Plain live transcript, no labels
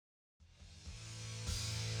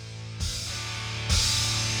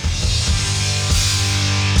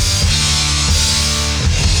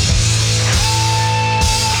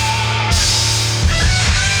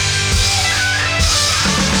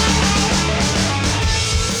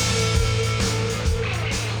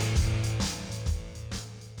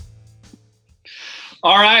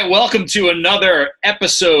All right, welcome to another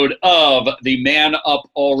episode of the Man Up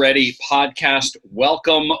Already podcast.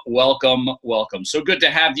 Welcome, welcome, welcome. So good to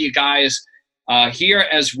have you guys here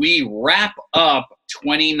as we wrap up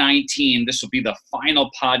 2019. This will be the final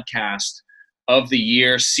podcast of the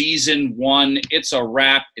year, season one. It's a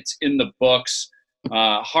wrap. It's in the books.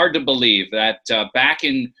 Hard to believe that back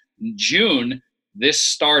in June, this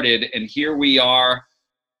started, and here we are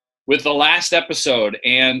with the last episode.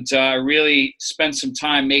 And I really spent some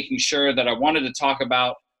time making sure that I wanted to talk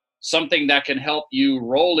about something that can help you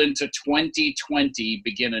roll into 2020,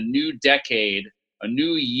 begin a new decade, a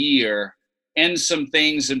new year, end some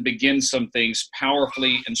things and begin some things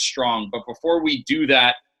powerfully and strong. But before we do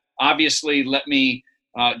that, obviously, let me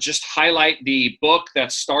just highlight the book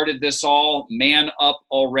that started this all, Man Up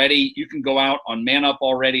Already. You can go out on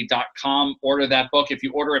manupalready.com, order that book. If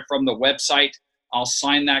you order it from the website, I'll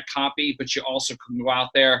sign that copy, but you also can go out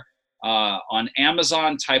there on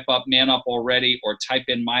Amazon, type up Man Up Already, or type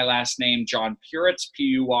in my last name, John Puritz,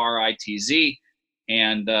 Puritz,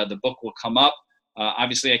 and the book will come up.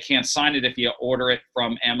 Obviously, I can't sign it if you order it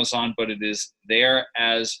from Amazon, but it is there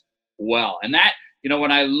as well. And that,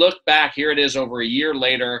 when I look back, here it is over a year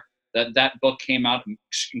later that book came out. I'm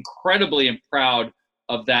incredibly proud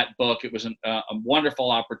of that book. It was a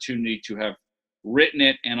wonderful opportunity to have written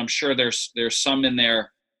it, and I'm sure there's some in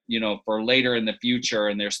there, for later in the future,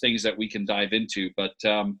 and there's things that we can dive into. But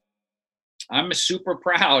I'm super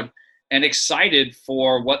proud and excited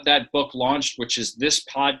for what that book launched, which is this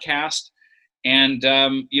podcast, and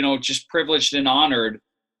just privileged and honored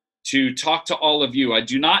to talk to all of you. I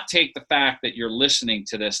do not take the fact that you're listening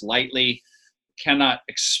to this lightly. Cannot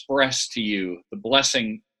express to you the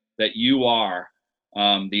blessing that you are,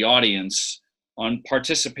 the audience, on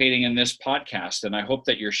participating in this podcast. And I hope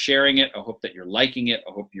that you're sharing it. I hope that you're liking it.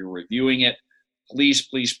 I hope you're reviewing it. Please,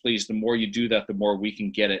 please, please, the more you do that, the more we can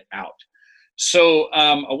get it out. So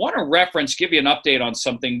I want to give you an update on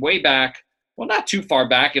something way back, well, not too far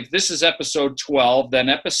back. If this is episode 12, then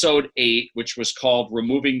episode 8, which was called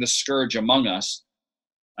Removing the Scourge Among Us.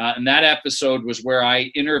 And that episode was where I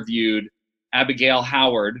interviewed Abigail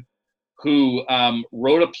Howard, who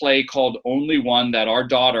wrote a play called Only One that our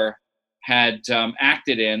daughter had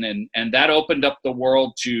acted in, and that opened up the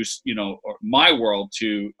world to, or my world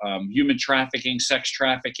to human trafficking, sex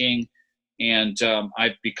trafficking, and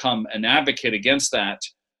I've become an advocate against that.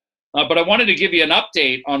 But I wanted to give you an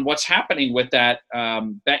update on what's happening with that.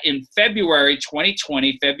 In February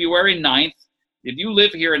 2020, February 9th, if you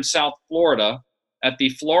live here in South Florida, at the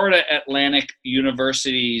Florida Atlantic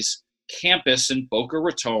University's campus in Boca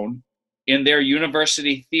Raton, in their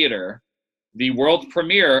university theater, the world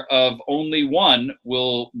premiere of Only One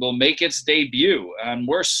will make its debut. And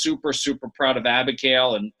we're super, super proud of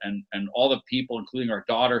Abigail and all the people, including our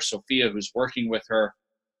daughter, Sophia, who's working with her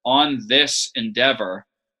on this endeavor.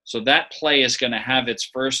 So that play is going to have its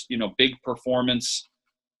first, big performance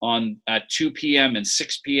at 2 p.m. and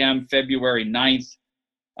 6 p.m., February 9th.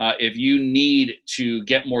 If you need to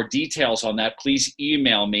get more details on that, please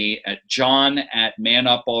email me at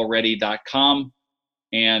john@manupalready.com.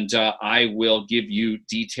 And I will give you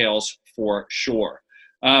details for sure.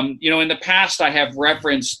 In the past, I have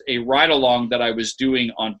referenced a ride-along that I was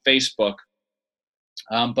doing on Facebook.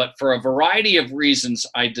 But for a variety of reasons,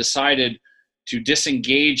 I decided to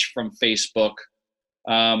disengage from Facebook.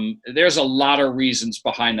 There's a lot of reasons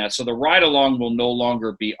behind that. So the ride-along will no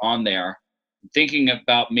longer be on there. I'm thinking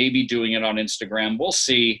about maybe doing it on Instagram. We'll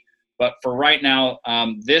see. But for right now,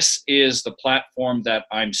 this is the platform that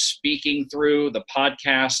I'm speaking through, the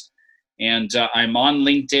podcast, and I'm on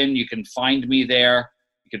LinkedIn. You can find me there.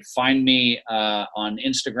 You can find me on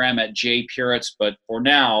Instagram at jpuritz. But for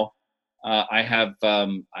now, I have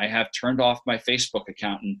turned off my Facebook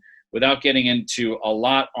account. And without getting into a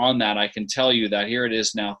lot on that, I can tell you that here it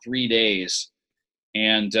is now 3 days,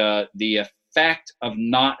 and the effect of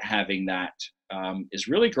not having that is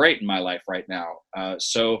really great in my life right now.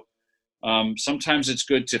 Sometimes it's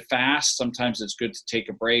good to fast. Sometimes it's good to take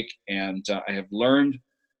a break. And I have learned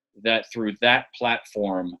that through that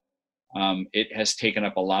platform, it has taken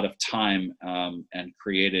up a lot of time and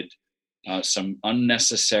created some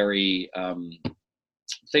unnecessary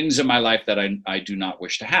things in my life that I do not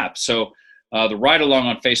wish to have. So the ride along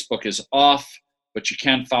on Facebook is off, but you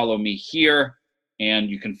can follow me here, and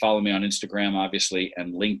you can follow me on Instagram, obviously,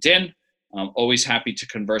 and LinkedIn. I'm always happy to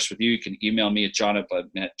converse with you. You can email me at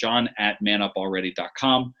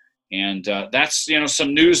john@manupalready.com. And that's,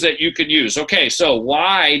 some news that you could use. Okay, so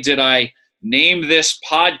why did I name this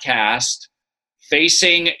podcast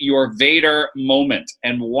Facing Your Vader Moment?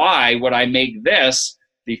 And why would I make this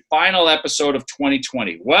the final episode of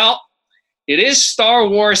 2020? Well, it is Star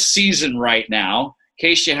Wars season right now, in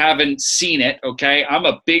case you haven't seen it, okay? I'm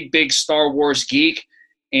a big Star Wars geek.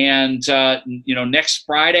 And, next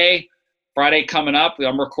Friday coming up,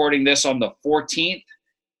 I'm recording this on the 14th.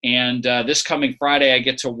 And this coming Friday, I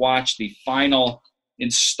get to watch the final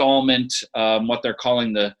installment, what they're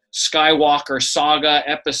calling the Skywalker Saga.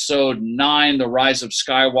 Episode 9, The Rise of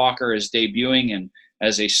Skywalker, is debuting. And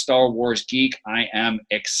as a Star Wars geek, I am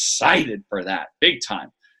excited for that, big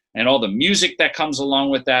time. And all the music that comes along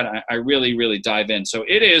with that, I really dive in. So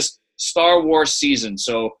it is Star Wars season.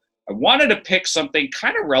 So I wanted to pick something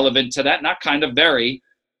kind of relevant to that, not kind of, very,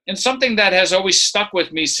 and something that has always stuck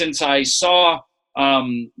with me since I saw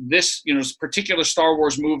this particular Star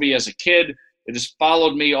Wars movie as a kid. It has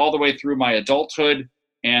followed me all the way through my adulthood,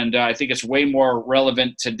 and I think it's way more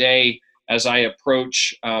relevant today as I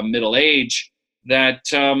approach middle age. That,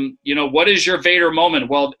 what is your Vader moment?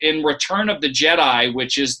 Well, in Return of the Jedi,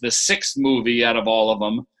 which is the 6th movie out of all of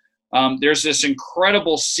them, there's this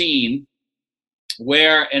incredible scene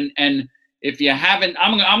where, and if you haven't,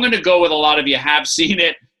 I'm going to go with a lot of you have seen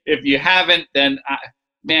it. If you haven't, then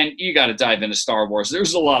man, you got to dive into Star Wars.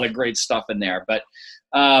 There's a lot of great stuff in there, but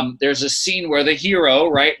there's a scene where the hero,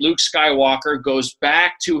 right, Luke Skywalker, goes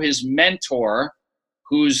back to his mentor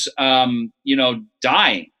who's,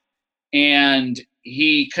 dying. And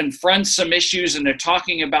he confronts some issues, and they're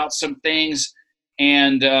talking about some things.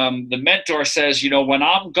 And the mentor says, when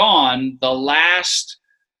I'm gone, the last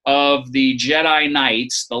of the Jedi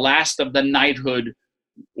Knights, the last of the knighthood,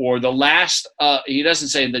 or the last, he doesn't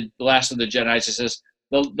say the last of the Jedi Knights, he says,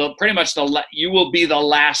 you will be the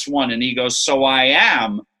last one. And he goes, so I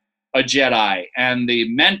am a Jedi. And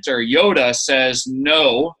the mentor, Yoda, says,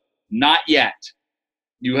 no, not yet.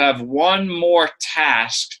 You have one more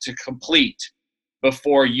task to complete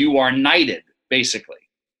before you are knighted, basically.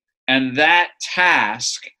 And that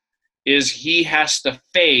task is he has to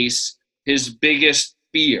face his biggest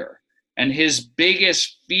fear. And his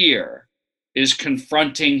biggest fear is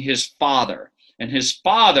confronting his father. And his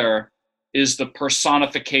father is the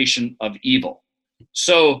personification of evil.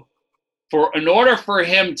 So in order for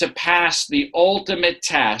him to pass the ultimate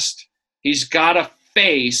test, he's got to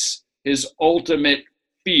face his ultimate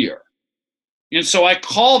fear. And so I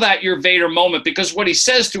call that your Vader moment, because what he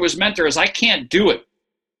says to his mentor is, I can't do it.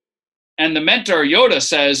 And the mentor, Yoda,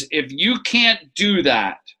 says, if you can't do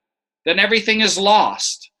that, then everything is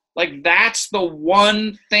lost. Like, that's the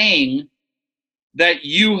one thing that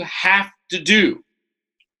you have to do.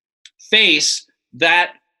 Face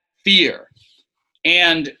that fear.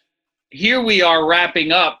 And here we are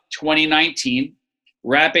wrapping up 2019,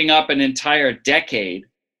 wrapping up an entire decade,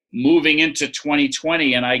 moving into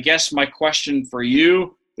 2020. And I guess my question for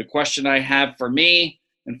you, the question I have for me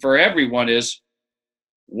and for everyone is,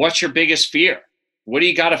 what's your biggest fear? What do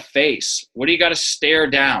you got to face? What do you got to stare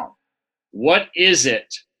down? What is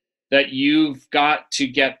it that you've got to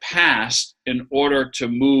get past in order to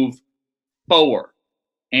move forward?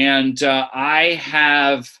 And I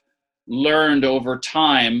have learned over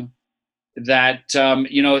time that,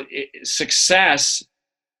 success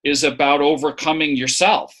is about overcoming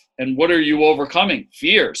yourself. And what are you overcoming?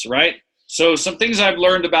 Fears, right? So some things I've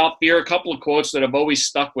learned about fear, a couple of quotes that have always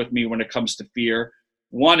stuck with me when it comes to fear.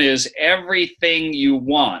 One is, everything you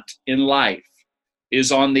want in life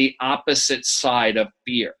is on the opposite side of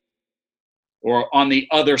fear, or on the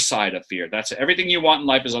other side of fear. That's everything you want in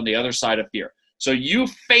life is on the other side of fear. So you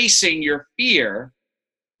facing your fear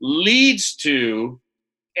leads to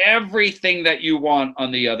everything that you want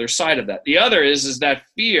on the other side of that. The other is that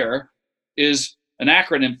fear is, an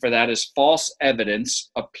acronym for that is false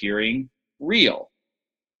evidence appearing real.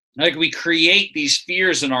 Like, we create these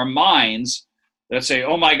fears in our minds that say,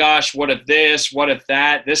 oh my gosh, what if this, what if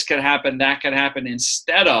that, this could happen, that could happen,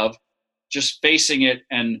 instead of just facing it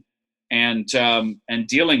and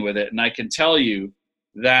dealing with it. And I can tell you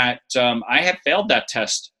that I have failed that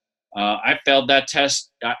test. I failed that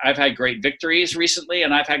test. I've had great victories recently,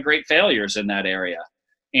 and I've had great failures in that area.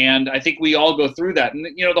 And I think we all go through that. And,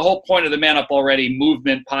 the whole point of the Man Up Already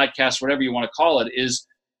movement, podcast, whatever you want to call it,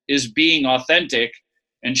 is being authentic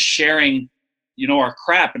and sharing, our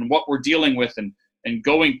crap and what we're dealing with and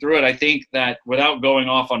going through it. I think that, without going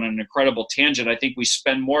off on an incredible tangent, I think we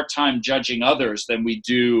spend more time judging others than we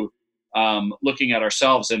do looking at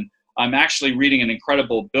ourselves. And I'm actually reading an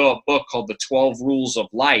incredible book called The 12 Rules of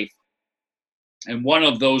Life. And one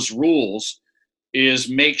of those rules is,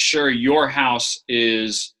 make sure your house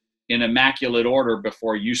is in immaculate order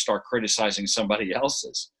before you start criticizing somebody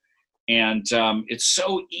else's. And it's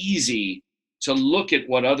so easy to look at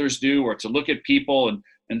what others do, or to look at people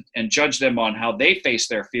and judge them on how they face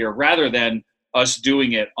their fear, rather than us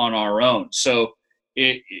doing it on our own. So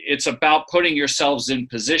it's about putting yourselves in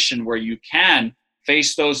position where you can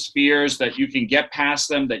face those fears, that you can get past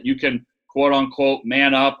them, that you can, quote unquote,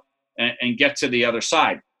 man up and get to the other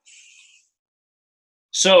side.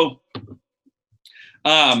 So,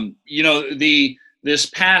 so I'm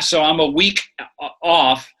a week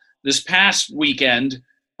off this past weekend.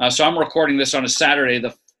 So I'm recording this on a Saturday.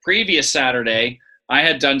 The previous Saturday, I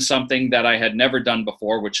had done something that I had never done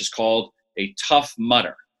before, which is called a Tough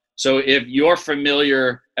Mudder. So if you're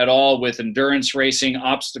familiar at all with endurance racing,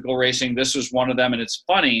 obstacle racing, this was one of them. And it's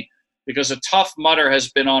funny because a Tough Mudder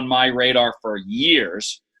has been on my radar for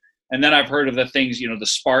years. And then I've heard of the things, the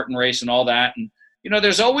Spartan race and all that. And,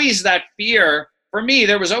 there's always that fear. For me,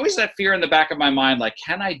 there was always that fear in the back of my mind, like,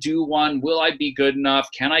 can I do one? Will I be good enough?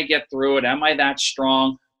 Can I get through it? Am I that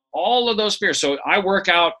strong? All of those fears. So I work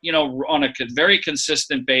out, on a very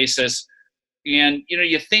consistent basis. And,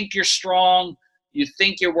 you think you're strong. You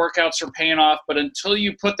think your workouts are paying off, but until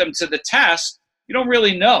you put them to the test, you don't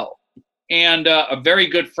really know. And a very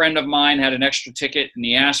good friend of mine had an extra ticket, and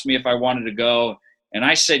he asked me if I wanted to go. And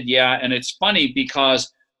I said, yeah. And it's funny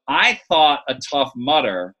because I thought a Tough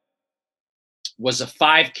Mudder was a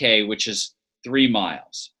 5K, which is 3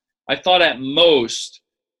 miles. I thought at most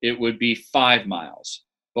it would be 5 miles.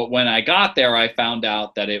 But when I got there, I found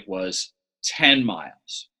out that it was 10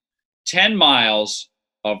 miles. 10 miles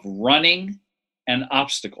of running and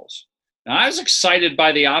obstacles. Now, I was excited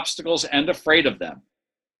by the obstacles and afraid of them,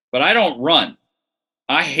 but I don't run.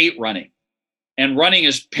 I hate running, and running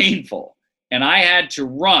is painful. And I had to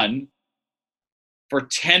run for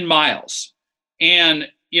 10 miles. And,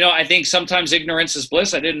 I think sometimes ignorance is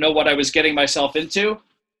bliss. I didn't know what I was getting myself into.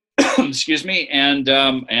 Excuse me. And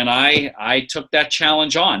I took that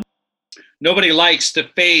challenge on. Nobody likes to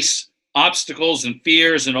face obstacles and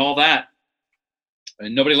fears and all that.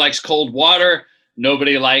 And nobody likes cold water.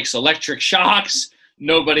 Nobody likes electric shocks.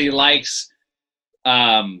 Nobody likes,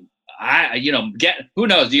 who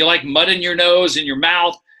knows? Do you like mud in your nose, in your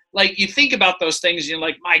mouth? Like, you think about those things and you're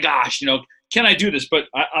like, my gosh, can I do this? But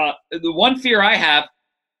the one fear I have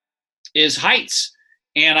is heights.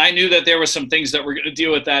 And I knew that there were some things that were going to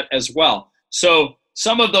deal with that as well. So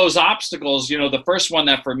some of those obstacles, the first one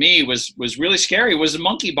that for me was really scary was the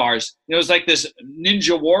monkey bars. It was like this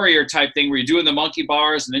Ninja Warrior type thing where you're doing the monkey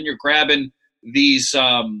bars and then you're grabbing these,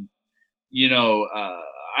 I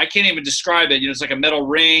can't even describe it. It's like a metal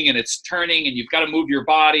ring and it's turning and you've got to move your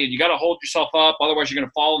body and you got to hold yourself up. Otherwise you're going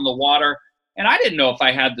to fall in the water. And I didn't know if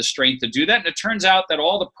I had the strength to do that. And it turns out that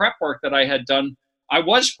all the prep work that I had done, I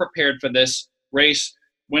was prepared for this race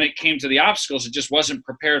when it came to the obstacles. It just wasn't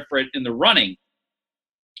prepared for it in the running.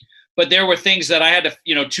 But there were things that I had to,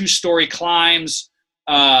 2-story climbs.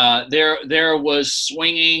 There was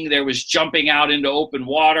swinging. There was jumping out into open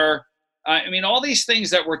water. All these things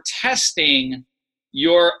that were testing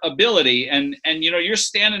your ability. And you're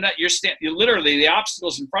standing at, you're literally the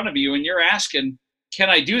obstacles in front of you, and you're asking, can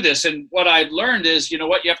I do this? And what I learned is, you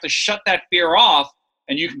have to shut that fear off,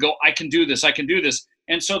 and you can go, I can do this. I can do this.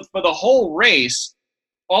 And so for the whole race,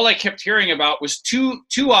 all I kept hearing about was two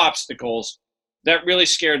obstacles that really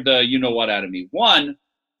scared the you-know-what out of me. One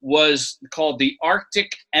was called the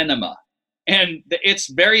Arctic Enema. And it's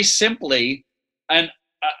very simply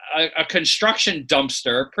a construction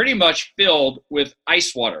dumpster pretty much filled with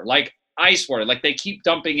ice water. Like they keep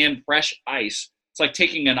dumping in fresh ice. It's like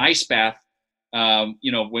taking an ice bath,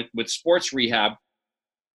 with sports rehab.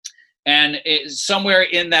 And somewhere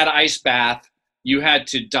in that ice bath, you had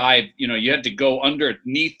to dive, you had to go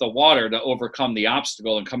underneath the water to overcome the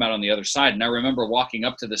obstacle and come out on the other side. And I remember walking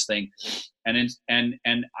up to this thing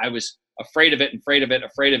and I was afraid of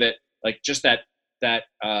it, like just that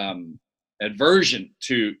aversion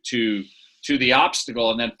to the obstacle.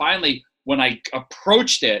 And then finally, when I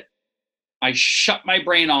approached it, I shut my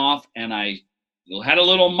brain off and I had a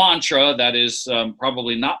little mantra that is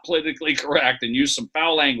probably not politically correct and used some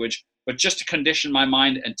foul language, but just to condition my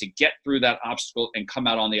mind and to get through that obstacle and come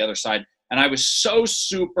out on the other side. And I was so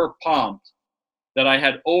super pumped that I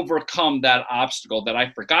had overcome that obstacle that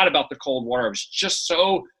I forgot about the cold water. I was just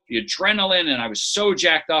the adrenaline, and I was so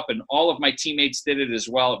jacked up, and all of my teammates did it as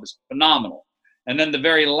well. It was phenomenal. And then the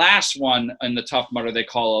very last one in the Tough Mudder, they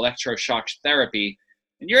call electroshock therapy.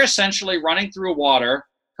 And you're essentially running through water,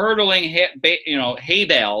 hurdling hay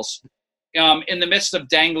bales in the midst of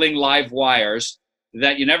dangling live wires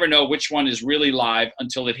that you never know which one is really live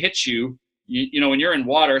until it hits you. When you're in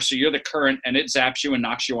water, so you're the current, and it zaps you and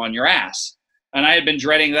knocks you on your ass. And I had been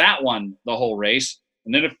dreading that one the whole race.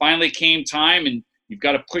 And then it finally came time, and you've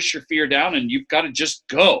got to push your fear down, and you've got to just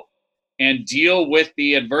go and deal with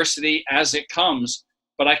the adversity as it comes.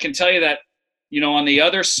 But I can tell you that on the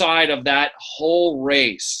other side of that whole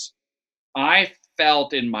race, I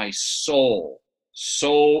felt in my soul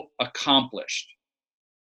so accomplished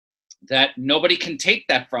that nobody can take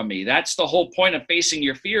that from me. That's the whole point of facing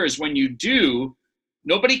your fears. When you do,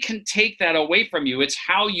 nobody can take that away from you. It's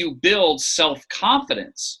how you build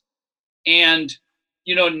self-confidence. And,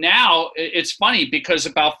 now it's funny because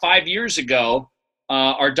about 5 years ago,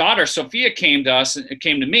 our daughter, Sophia, came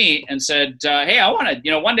to me and said, hey, I want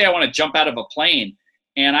to, one day I want to jump out of a plane.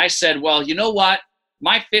 And I said, well, you know what?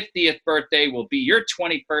 My 50th birthday will be your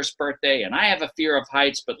 21st birthday, and I have a fear of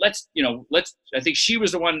heights, but let's, I think she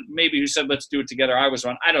was the one maybe who said, let's do it together. I was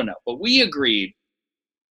one, I don't know. But we agreed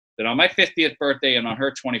that on my 50th birthday and on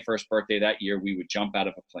her 21st birthday that year, we would jump out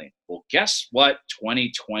of a plane. Well, guess what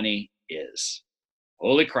 2020 is?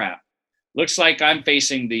 Holy crap. Looks like I'm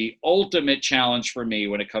facing the ultimate challenge for me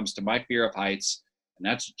when it comes to my fear of heights, and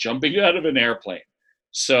that's jumping out of an airplane.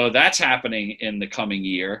 So that's happening in the coming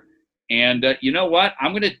year. And you know what?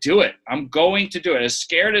 I'm going to do it. I'm going to do it. As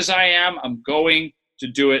scared as I am, I'm going to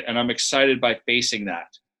do it. And I'm excited by facing that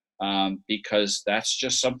because that's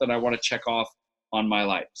just something I want to check off on my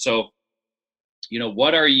life. So,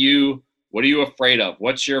 what are you afraid of?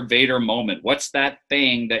 What's your Vader moment? What's that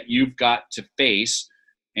thing that you've got to face?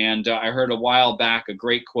 And I heard a while back a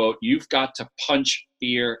great quote, you've got to punch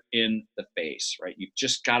fear in the face, right? You've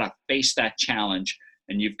just got to face that challenge.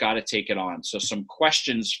 And you've got to take it on. So some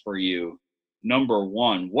questions for you. Number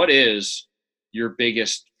one, what is your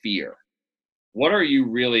biggest fear? What are you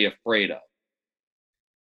really afraid of?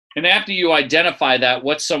 And after you identify that,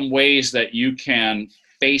 what's some ways that you can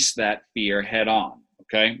face that fear head on?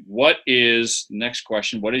 Okay. Next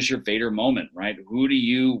question, what is your Vader moment, right?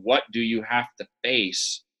 What do you have to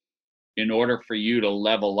face in order for you to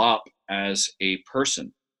level up as a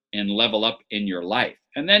person and level up in your life?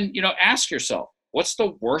 And then, ask yourself, what's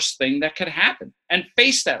the worst thing that could happen? And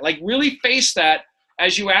face that, really face that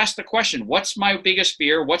as you ask the question, what's my biggest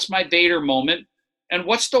fear? What's my Vader moment? And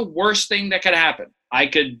what's the worst thing that could happen? I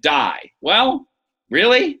could die. Well,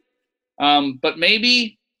 really? But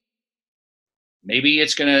maybe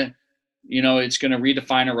it's going to, it's going to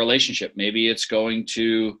redefine a relationship. Maybe it's going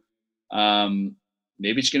to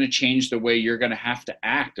change the way you're going to have to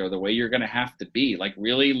act or the way you're going to have to be.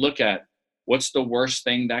 Really look at, what's the worst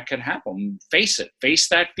thing that could happen? Face it. Face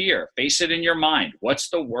that fear. Face it in your mind. What's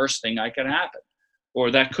the worst thing that could happen or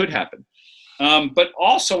that could happen? But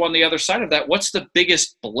also on the other side of that, what's the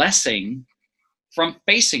biggest blessing from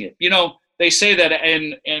facing it? They say that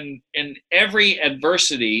in every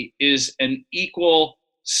adversity is an equal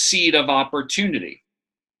seed of opportunity.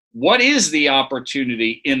 What is the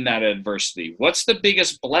opportunity in that adversity? What's the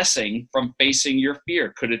biggest blessing from facing your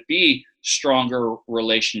fear? Could it be stronger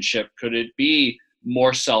relationship? Could it be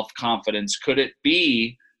more self-confidence? Could it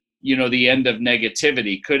be, the end of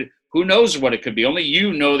negativity? Who knows what it could be? Only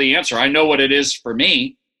you know the answer. I know what it is for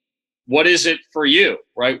me. What is it for you,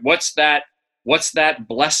 right? What's that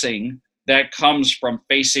blessing that comes from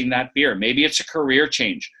facing that fear? Maybe it's a career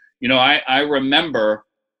change. I remember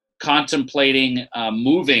contemplating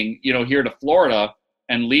moving, here to Florida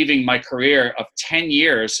and leaving my career of 10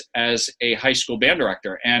 years as a high school band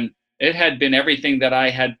director. And it had been everything that I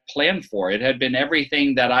had planned for. It had been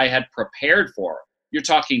everything that I had prepared for. You're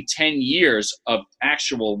talking 10 years of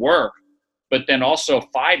actual work, but then also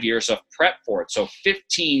 5 years of prep for it. So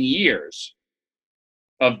 15 years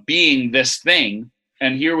of being this thing.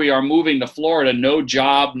 And here we are moving to Florida, no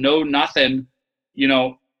job, no nothing,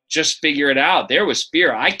 just figure it out. There was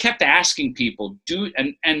fear. I kept asking people,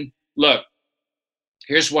 and look,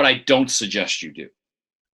 here's what I don't suggest you do.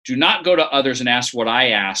 Do not go to others and ask what I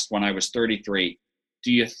asked when I was 33.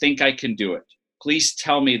 Do you think I can do it? Please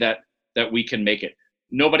tell me that we can make it.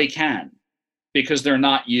 Nobody can, because they're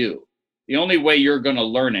not you. The only way you're going to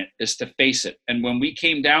learn it is to face it. And when we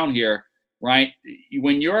came down here, right,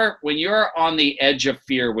 when you're on the edge of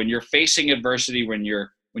fear, when you're facing adversity, when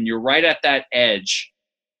you're right at that edge,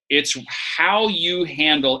 it's how you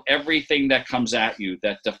handle everything that comes at you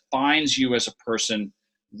that defines you as a person,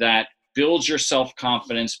 that builds your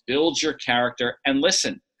self-confidence, builds your character. And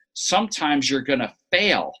listen, sometimes you're going to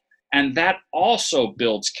fail, and that also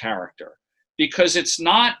builds character, because it's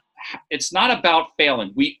not about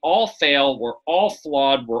failing. We all fail. We're all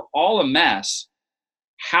flawed. We're all a mess.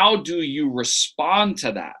 How do you respond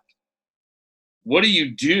to that? What do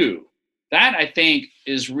you do? That, I think,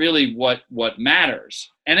 is really what matters.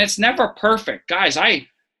 And it's never perfect. Guys, I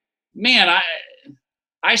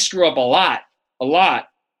screw up a lot.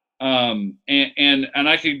 And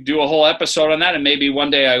I could do a whole episode on that, and maybe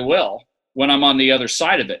one day I will when I'm on the other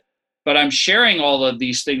side of it. But I'm sharing all of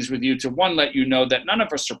these things with you to, one, let you know that none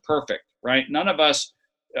of us are perfect, right? None of us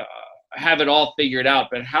have it all figured out,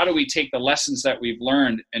 but how do we take the lessons that we've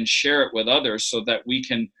learned and share it with others so that we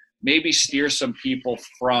can maybe steer some people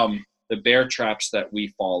from the bear traps that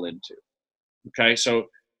we fall into? Okay, so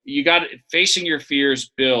you got facing your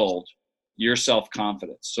fears build your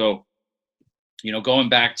self-confidence. So, going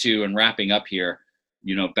back to and wrapping up here,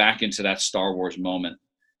 back into that Star Wars moment.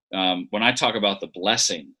 When I talk about the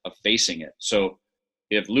blessing of facing it, so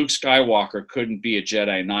if Luke Skywalker couldn't be a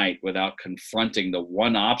Jedi Knight without confronting the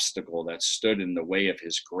one obstacle that stood in the way of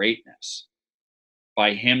his greatness,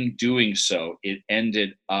 by him doing so, it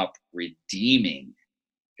ended up redeeming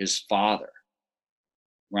his father,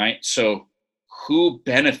 right? So who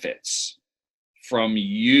benefits from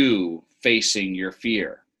you facing your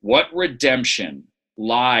fear? What redemption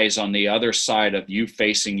lies on the other side of you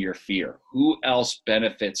facing your fear? Who else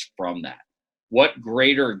benefits from that? What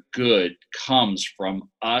greater good comes from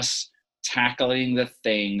us tackling the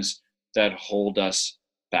things that hold us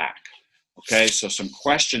back? Okay, so some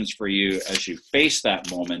questions for you as you face that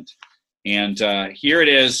moment. And here it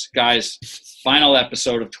is, guys, final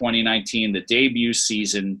episode of 2019, the debut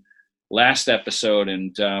season, last episode.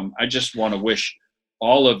 And I just want to wish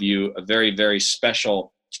all of you a very, very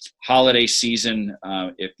special holiday season.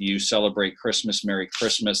 If you celebrate Christmas, Merry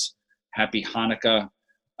Christmas, Happy Hanukkah.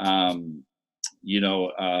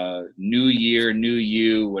 New year, new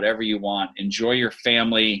you, whatever you want. Enjoy your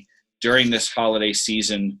family during this holiday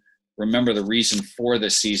season. Remember the reason for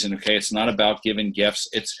this season, okay? It's not about giving gifts.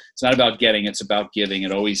 It's not about getting, it's about giving.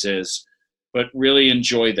 It always is. But really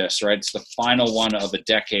enjoy this, right? It's the final one of a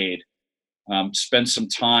decade. Spend some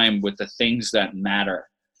time with the things that matter.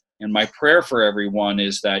 And my prayer for everyone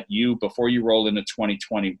is that you, before you roll into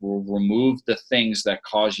 2020, will remove the things that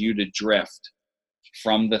cause you to drift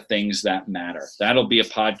from the things that matter. That'll be a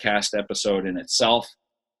podcast episode in itself,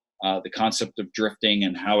 the concept of drifting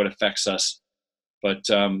and how it affects us. But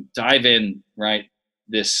dive in, right,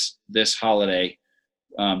 this holiday.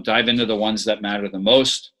 Dive into the ones that matter the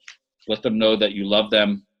most. Let them know that you love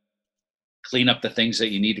them. Clean up the things that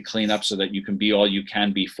you need to clean up so that you can be all you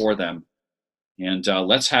can be for them. And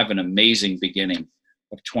let's have an amazing beginning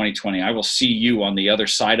of 2020. I will see you on the other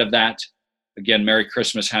side of that. Again, Merry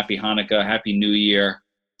Christmas, Happy Hanukkah, Happy New Year.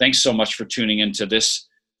 Thanks so much for tuning into this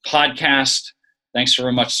podcast. Thanks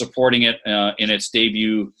very much for supporting it in its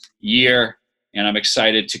debut year. And I'm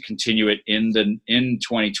excited to continue it in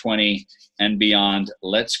 2020 and beyond.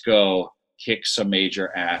 Let's go kick some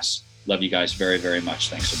major ass. Love you guys very, very much.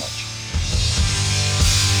 Thanks so much.